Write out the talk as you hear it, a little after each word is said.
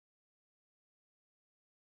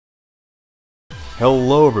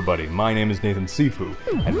Hello everybody, my name is Nathan Sifu,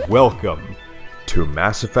 and welcome to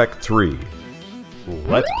Mass Effect 3.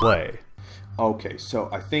 Let's Play. Okay, so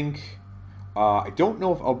I think... I don't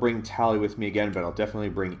know if I'll bring Tali with me again, but I'll definitely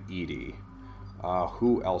bring Edie.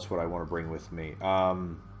 Who else would I want to bring with me?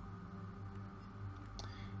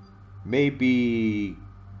 Maybe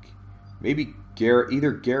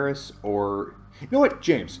either Garrus or... You know what?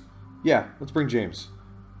 James. Yeah, let's bring James.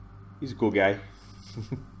 He's a cool guy.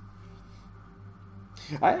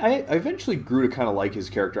 I eventually grew to kind of like his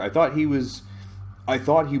character. I thought he was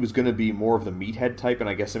going to be more of the meathead type, and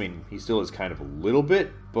I guess, I mean, he still is kind of a little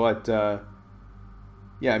bit, but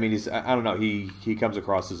yeah, I mean, I don't know, he comes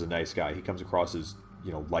across as a nice guy. He comes across as,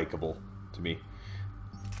 you know, likable to me.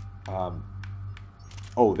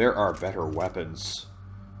 Oh, there are better weapons.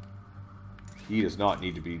 He does not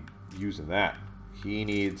need to be using that. He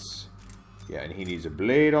needs, yeah, and he needs a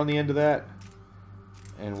blade on the end of that.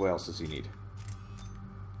 And what else does he need?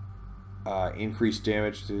 Increased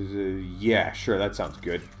damage to the... Yeah, sure, that sounds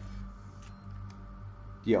good.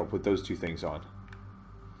 Yeah, I'll put those two things on.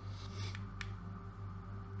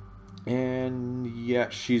 And yeah,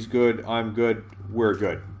 she's good, I'm good, we're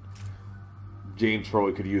good. James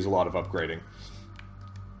probably could use a lot of upgrading.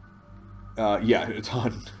 Yeah, a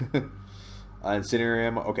ton. Incendiary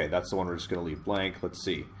ammo, okay, that's the one we're just going to leave blank. Let's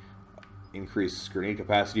see. Increase grenade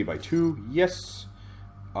capacity by 2, yes.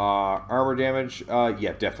 Armor damage,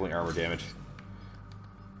 yeah, definitely armor damage.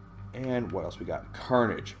 And what else we got?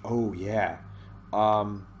 Carnage, oh yeah.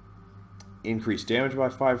 Increase damage by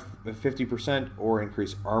 50% or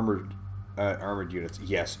increase armored units.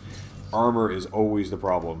 Yes, armor is always the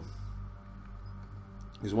problem.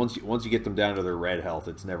 Because once you get them down to their red health,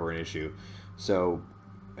 it's never an issue. So,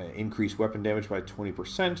 increase weapon damage by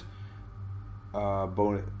 20%.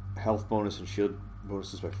 Health bonus and shield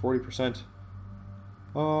bonuses by 40%.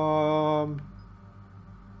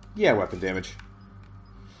 Yeah, weapon damage.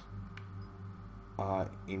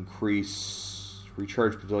 Increase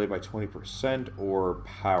recharge ability by 20% or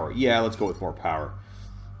power. Yeah, let's go with more power.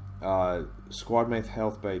 Squad mate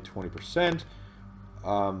health by 20%.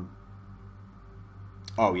 Oh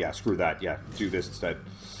yeah, screw that. Yeah, do this instead.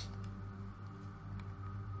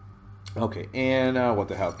 Okay, and what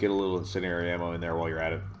the hell? Get a little incendiary ammo in there while you're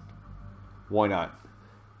at it. Why not?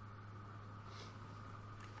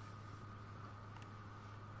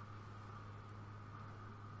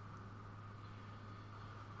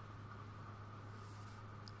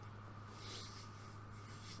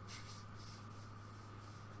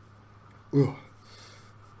 Ugh.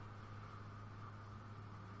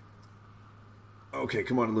 Okay,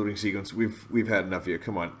 come on, looting sequence. We've had enough of you.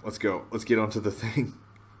 Come on, let's go. Let's get onto the thing.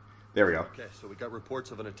 There we go. Okay, so we got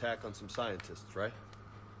reports of an attack on some scientists, right?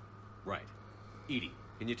 Right. Edie,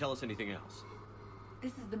 can you tell us anything else?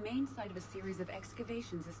 This is the main site of a series of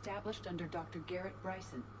excavations established under Dr. Garrett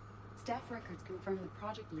Bryson. Staff records confirm the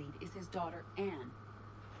project lead is his daughter, Anne.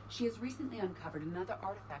 She has recently uncovered another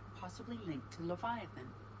artifact possibly linked to Leviathan.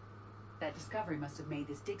 That discovery must have made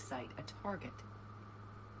this dig site a target.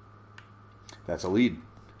 That's a lead.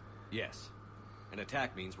 Yes. An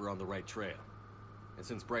attack means we're on the right trail. And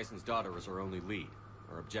since Bryson's daughter is our only lead,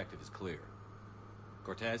 our objective is clear.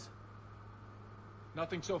 Cortez?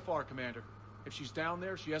 Nothing so far, Commander. If she's down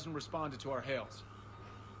there, she hasn't responded to our hails.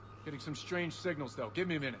 Getting some strange signals, though. Give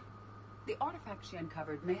me a minute. The artifact she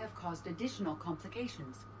uncovered may have caused additional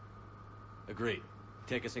complications. Agreed.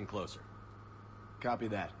 Take us in closer. Copy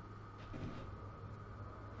that.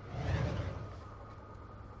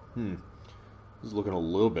 This is looking a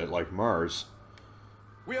little bit like Mars.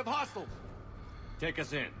 We have hostiles! Take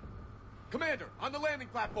us in. Commander, on the landing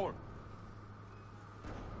platform!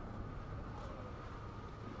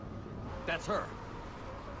 That's her.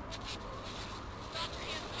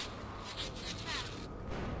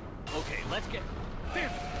 Okay, let's get... Damn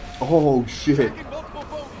it! Oh, shit. Tracking multiple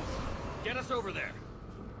bogies! Get us over there.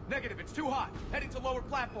 Negative, it's too hot. Heading to lower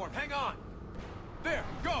platform. Hang on. There,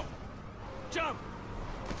 go! Jump!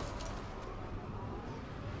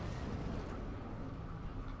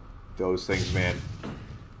 Those things, man.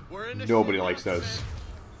 Nobody likes those.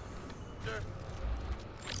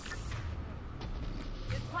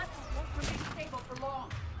 This platform won't remain stable for long.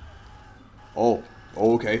 Oh,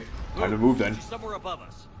 okay. Time to move then. She's somewhere above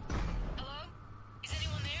us. Hello? Is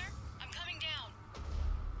anyone there? I'm coming down.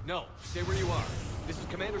 No, stay where you are. This is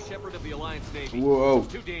Commander Shepard of the Alliance Navy. Whoa.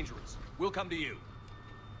 It's too dangerous. We'll come to you.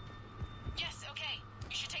 Yes, okay.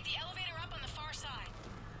 You should take the elevator up on the far side.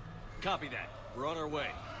 Copy that. We're on our way.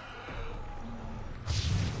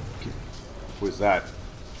 Who is that?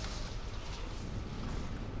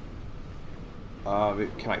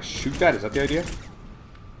 Can I shoot that? Is that the idea?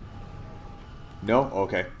 No?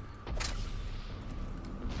 Okay.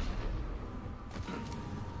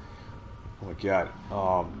 Oh my god.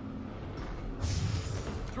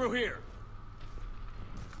 Through here.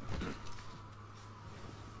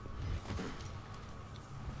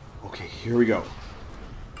 Okay, here we go.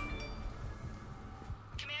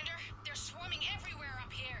 Commander, they're swarming everywhere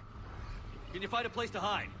up here. Can you find a place to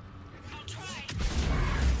hide? I'll try.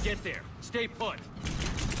 Get there. Stay put.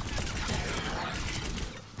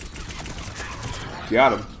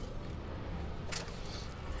 Got him.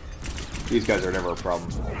 These guys are never a problem.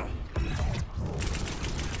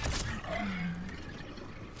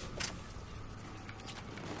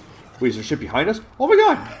 Wait, is there shit behind us? Oh my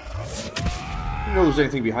god! I didn't know there's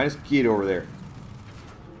anything behind us. Get over there.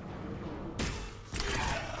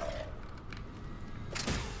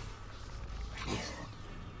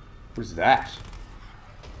 What is that?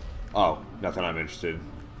 Oh, nothing I'm interested in.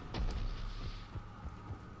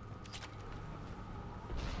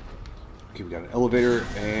 Okay, we got an elevator,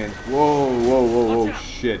 and... Whoa,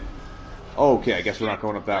 shit. Oh, okay, I guess we're not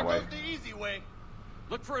going up that way. The easy way.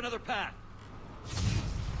 Look for another path.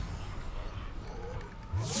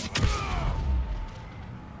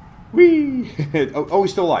 Whee! oh,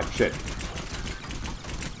 he's still alive. Shit.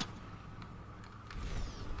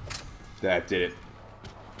 That did it.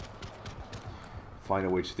 Find a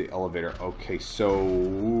way to the elevator. Okay,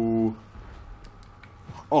 so...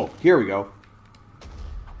 Oh, here we go.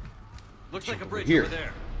 Looks like a bridge Here. over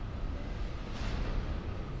there.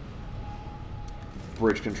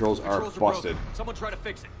 Bridge controls are Controls busted. broken. Someone try to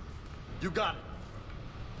fix it. You got it.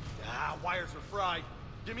 Ah, wires are fried.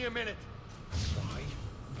 Give me a minute. Why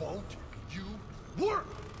won't you work?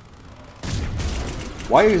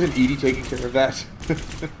 Why isn't Edie taking care of that?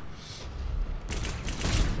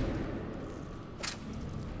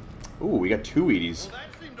 Ooh, we got 2 Edies. Well, that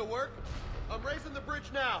seemed to work. I'm raising the bridge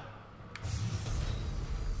now.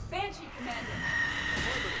 Banshee, Commander.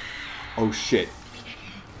 Oh, shit.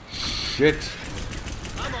 Shit.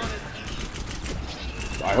 I'm on it.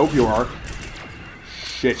 I hope you are.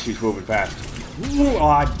 Shit, she's moving fast.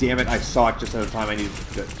 Aw, oh, damn it. I saw it just at the time I needed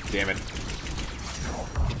to... Damn it.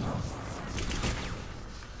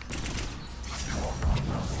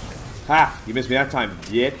 Ha! You missed me that time,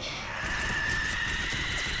 bitch.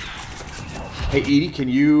 Hey, Edie, can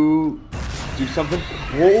you do something?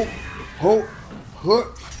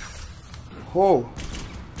 Oh.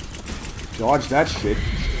 Dodge that shit.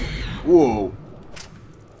 Whoa.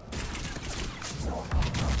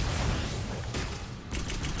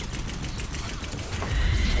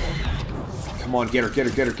 Come on, get her.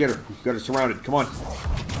 We've got her surrounded. Come on.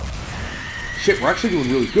 Shit, we're actually doing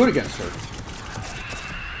really good against her.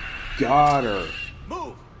 Got her.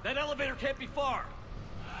 Move! That elevator can't be far.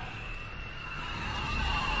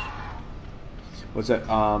 What's that?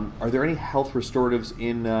 Are there any health restoratives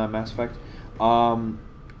in Mass Effect?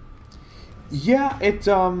 Yeah,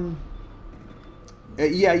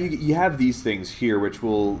 yeah, you have these things here, which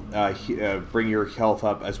will bring your health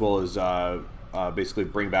up, as well as basically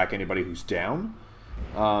bring back anybody who's down.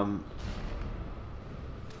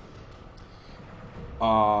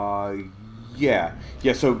 Yeah.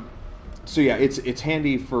 So yeah, it's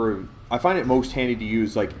handy for. I find it most handy to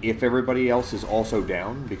use like if everybody else is also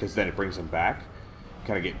down, because then it brings them back.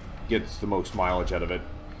 Kind of gets the most mileage out of it.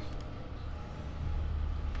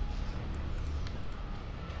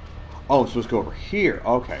 Oh, I'm supposed to go over here.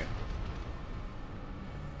 Okay.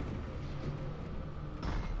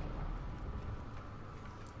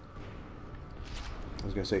 I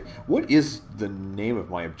was gonna say, what is the name of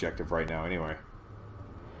my objective right now, anyway?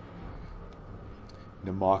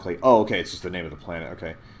 Nemocley. Oh, okay, it's just the name of the planet.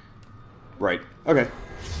 Okay. Right. Okay.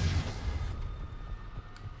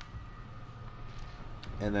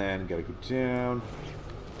 And then gotta go down.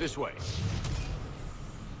 This way.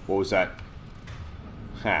 What was that?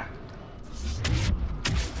 Ha.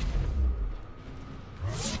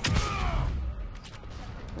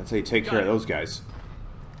 That's how you take care of those guys.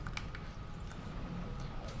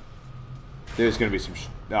 There's gonna be some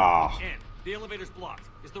And the elevator's blocked.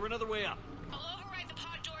 Is there another way up? I'll override the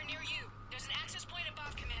pod door near you. There's an access point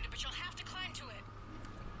above, Commander, but you'll have to climb to it.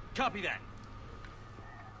 Copy that.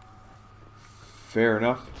 Fair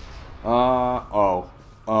enough.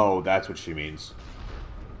 Oh, that's what she means.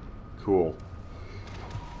 Cool.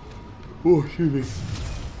 Oh, excuse me.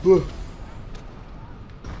 Oh,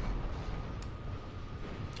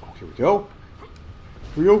 here we go.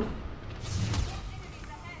 Here we go.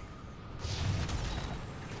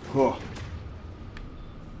 Oh.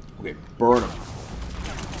 Okay, burn him.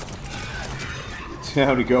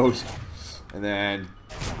 Down he goes. And then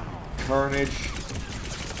Carnage.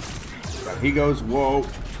 Down he goes. Whoa.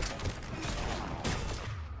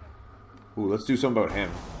 Ooh, let's do something about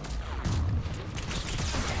him.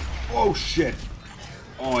 Oh, shit.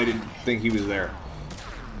 Oh, I didn't think he was there.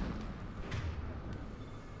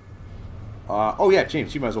 Oh, yeah,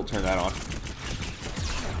 James, you might as well turn that on.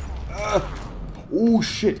 Oh,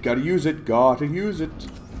 shit. Gotta use it. Gotta use it.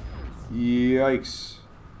 Yikes.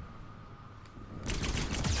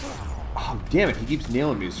 Oh, damn it. He keeps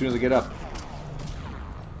nailing me as soon as I get up.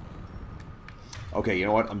 Okay, you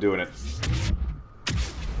know what? I'm doing it.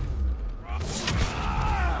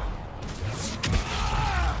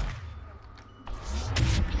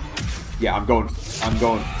 Yeah, I'm going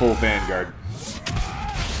full Vanguard.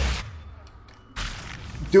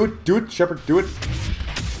 Do it, Shepard, do it.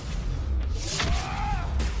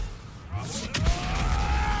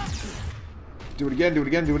 Do it again, do it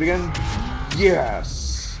again, do it again.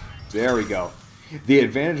 Yes! There we go. The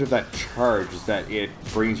advantage of that charge is that it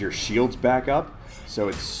brings your shields back up, so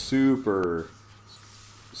it's super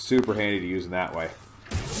handy to use in that way.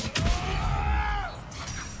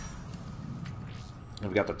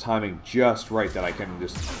 I've got the timing just right that I can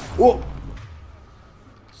just... Whoa!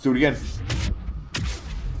 Let's do it again.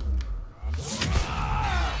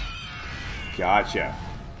 Gotcha.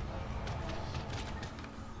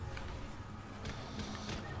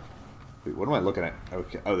 Wait, what am I looking at?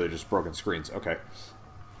 Okay. Oh, they're just broken screens. Okay.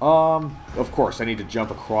 Of course, I need to jump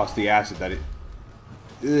across the acid that it...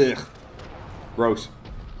 Ugh. Gross.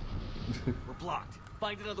 We're blocked.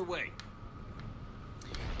 Find another way.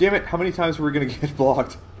 Damn it, how many times were we going to get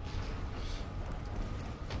blocked?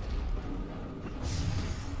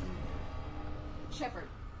 Shepard,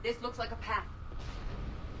 this looks like a path.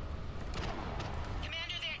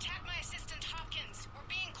 Commander, they attacked my assistant Hopkins. We're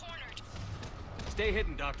being cornered. Stay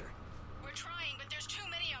hidden, Doctor. We're trying, but there's too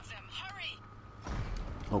many of them. Hurry!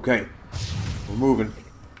 Okay. We're moving.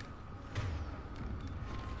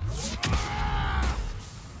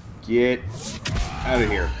 Get out of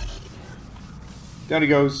here. Down he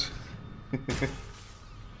goes. Okay,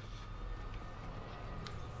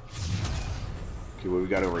 what do we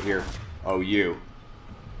got over here? Oh, you.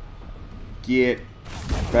 Get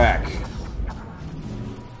back.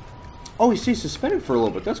 Oh, he stays suspended for a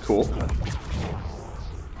little bit. That's cool.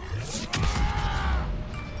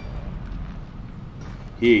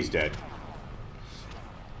 He's dead.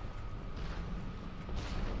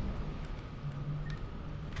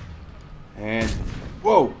 And...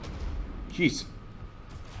 Whoa! Jeez.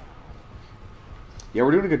 Yeah,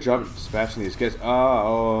 we're doing a good job of dispatching these guys.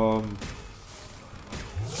 No.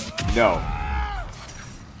 Ann,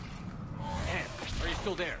 are you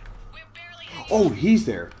still there? We're barely... Oh, he's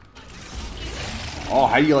there. Oh,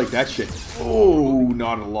 how do you like that shit? Oh,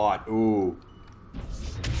 not a lot. Oh.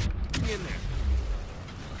 Get in there.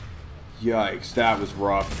 Yikes, that was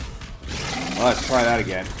rough. Well, let's try that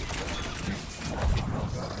again.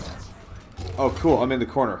 Oh, cool, I'm in the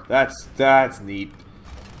corner. That's neat.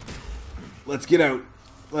 Let's get out.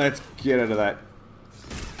 Let's get out of that.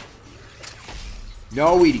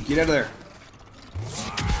 No, Edie, get out of there.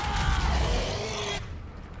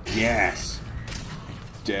 Yes.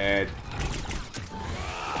 Dead.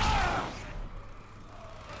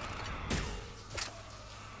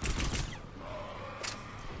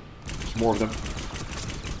 There's more of them.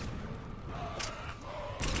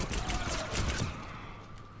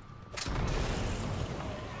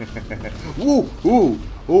 Woo! Ooh!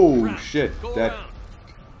 Oh shit! That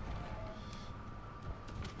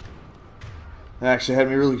actually had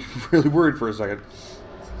me really worried for a second.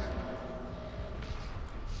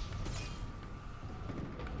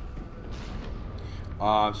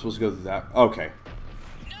 I'm supposed to go through that. Okay.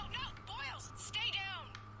 No, Boyles, stay down!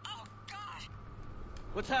 Oh, God!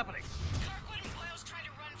 What's happening? Kirkwood and Boyles tried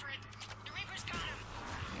to run for it. The Reaper's got him.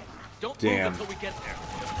 Don't Damn. move until we get there.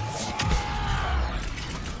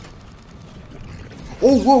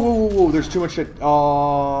 Oh, whoa, there's too much shit.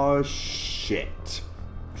 Oh, shit.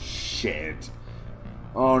 Shit.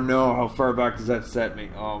 Oh, no, how far back does that set me?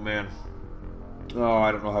 Oh, man. Oh,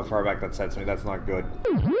 I don't know how far back that sets me. That's not good.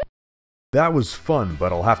 That was fun,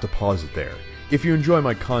 but I'll have to pause it there. If you enjoy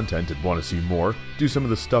my content and want to see more, do some of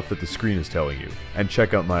the stuff that the screen is telling you, and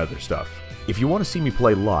check out my other stuff. If you want to see me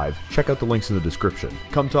play live, check out the links in the description.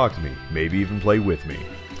 Come talk to me, maybe even play with me.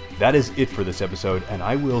 That is it for this episode, and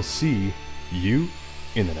I will see you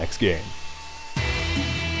in the next game.